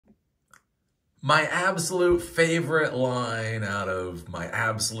My absolute favorite line out of my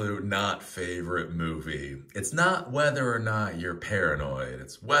absolute not favorite movie. It's not whether or not you're paranoid,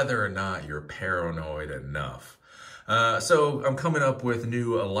 it's whether or not you're paranoid enough. So I'm coming up with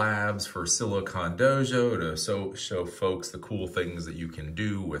new labs for Silicon Dojo to show folks the cool things that you can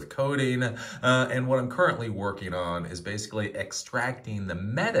do with coding. And what I'm currently working on is basically extracting the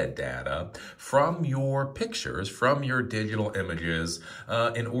metadata from your pictures, from your digital images,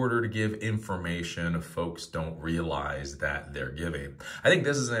 in order to give information folks don't realize that they're giving. I think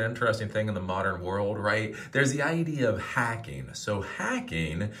this is an interesting thing in the modern world, right? There's the idea of hacking. So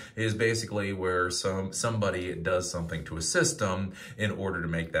hacking is basically where somebody does something to a system in order to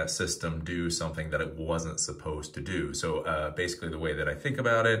make that system do something that it wasn't supposed to do. So basically the way that I think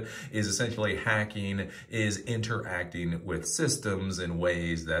about it is essentially hacking is interacting with systems in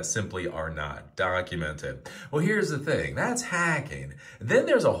ways that simply are not documented. Well, here's the thing, that's hacking. Then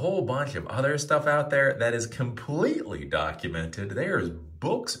there's a whole bunch of other stuff out there that is completely documented. There's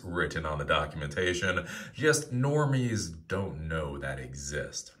books written on the documentation, just normies don't know that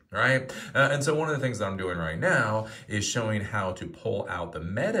exist. Right? And so one of the things that I'm doing right now is showing how to pull out the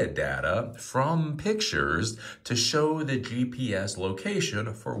metadata from pictures to show the GPS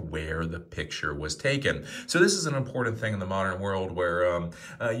location for where the picture was taken. So this is an important thing in the modern world where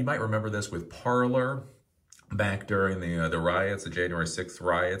you might remember this with Parler. Back during the riots, the January 6th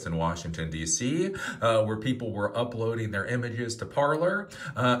riots in Washington, D.C., where people were uploading their images to Parler,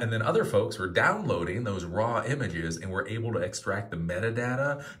 and then other folks were downloading those raw images and were able to extract the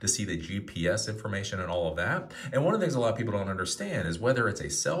metadata to see the GPS information and all of that. And one of the things a lot of people don't understand is whether it's a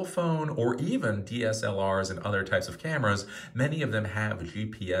cell phone or even DSLRs and other types of cameras, many of them have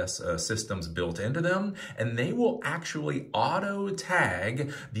GPS systems built into them, and they will actually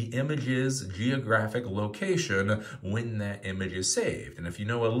auto-tag the image's geographic location when that image is saved. And if you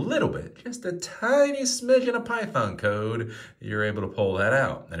know a little bit, just a tiny smidgen of Python code, you're able to pull that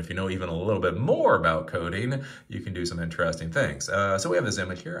out. And if you know even a little bit more about coding, you can do some interesting things. So we have this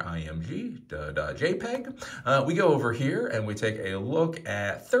image here, img.jpg. We go over here and we take a look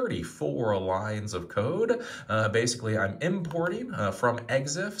at 34 lines of code. Basically, I'm importing from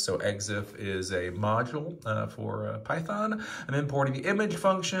exif. So exif is a module for Python. I'm importing the image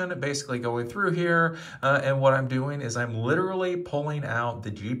function, basically going through here, and what I'm doing is I'm literally pulling out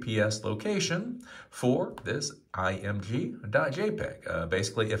the GPS location for this img.jpg.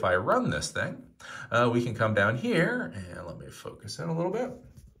 Basically, if I run this thing, we can come down here and let me focus in a little bit.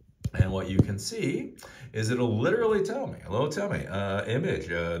 And what you can see is it'll literally tell me, image,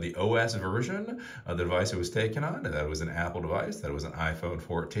 the OS version of the device it was taken on. That was an Apple device, that was an iPhone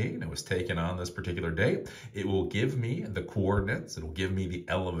 14. It was taken on this particular date. It will give me the coordinates. It'll give me the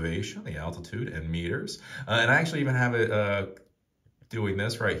elevation, the altitude in meters. And I actually even have it doing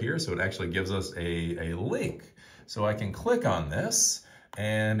this right here. So it actually gives us a link. So I can click on this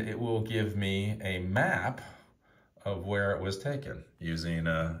and it will give me a map of where it was taken using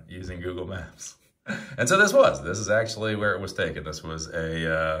Google Maps. And so this is actually where it was taken. This was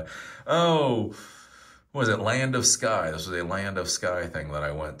a, Land of Sky. This was a Land of Sky thing that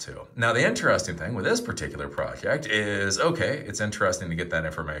I went to. Now, the interesting thing with this particular project is, okay, it's interesting to get that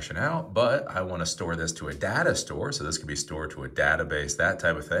information out, but I want to store this to a data store. So this could be stored to a database, that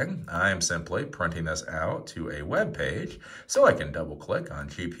type of thing. I am simply printing this out to a web page. So I can double click on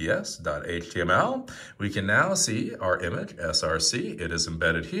gps.html. We can now see our image, src. It is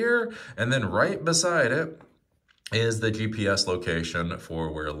embedded here. And then right beside it is the GPS location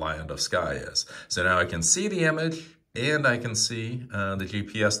for where Land of Sky is. So now I can see the image and I can see the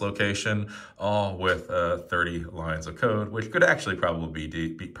GPS location, all with 30 lines of code, which could actually probably be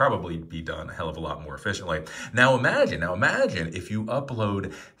done a hell of a lot more efficiently. Now imagine if you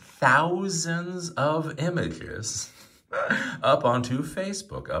upload thousands of images up onto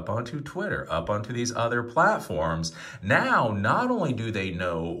Facebook, up onto Twitter, up onto these other platforms. Now, not only do they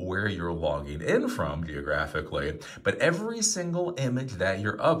know where you're logging in from geographically, but every single image that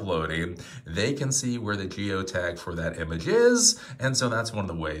you're uploading, they can see where the geotag for that image is. And so that's one of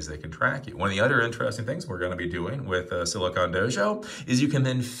the ways they can track you. One of the other interesting things we're going to be doing with Silicon Dojo is you can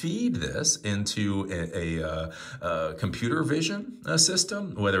then feed this into a computer vision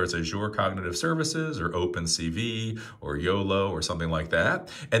system, whether it's Azure Cognitive Services or OpenCV or YOLO or something like that.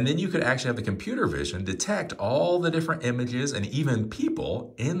 And then you could actually have the computer vision detect all the different images and even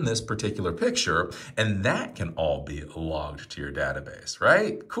people in this particular picture. And that can all be logged to your database,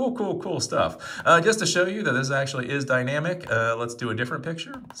 right? Cool stuff. Just to show you that this actually is dynamic, let's do a different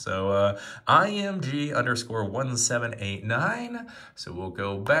picture. So img_1789. So we'll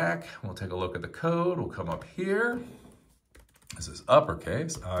go back, we'll take a look at the code. We'll come up here. This is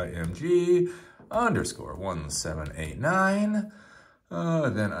uppercase, img. underscore 1789.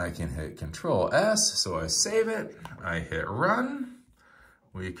 Then I can hit Control S, so I save it, I hit run.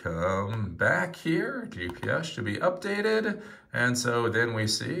 We come back here, GPS should be updated. And so then we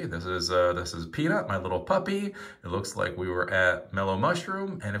see, this is Peanut, my little puppy. It looks like we were at Mellow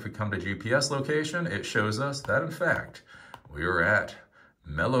Mushroom. And if we come to GPS location, it shows us that in fact, we were at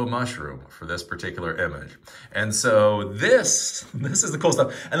Mellow Mushroom for this particular image. And so this is the cool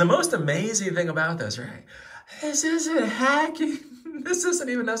stuff. And the most amazing thing about this, right? This isn't hacking. This isn't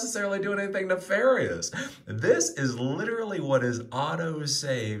even necessarily doing anything nefarious. This is literally what is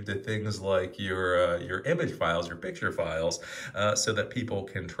auto-saved to things like your image files, your picture files, so that people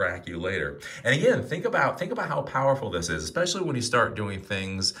can track you later. And again, think about how powerful this is, especially when you start doing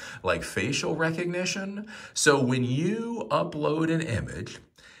things like facial recognition. So when you upload an image,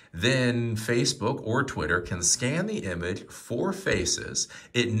 then Facebook or Twitter can scan the image for faces.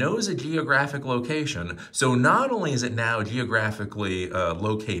 It knows a geographic location. So not only is it now geographically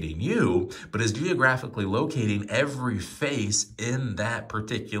locating you, but is geographically locating every face in that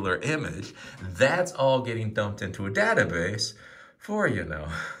particular image. That's all getting dumped into a database for,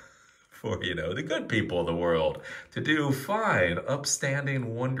 the good people of the world to do fine,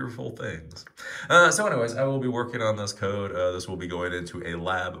 upstanding, wonderful things. So anyways, I will be working on this code. This will be going into a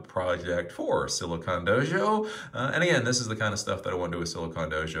lab project for Silicon Dojo. And again, this is the kind of stuff that I want to do with Silicon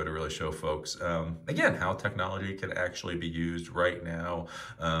Dojo to really show folks, again, how technology can actually be used right now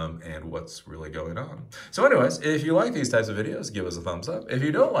and what's really going on. So anyways, if you like these types of videos, give us a thumbs up. If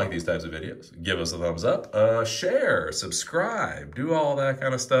you don't like these types of videos, give us a thumbs up. Share, subscribe, do all that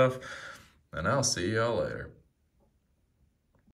kind of stuff. And I'll see y'all later.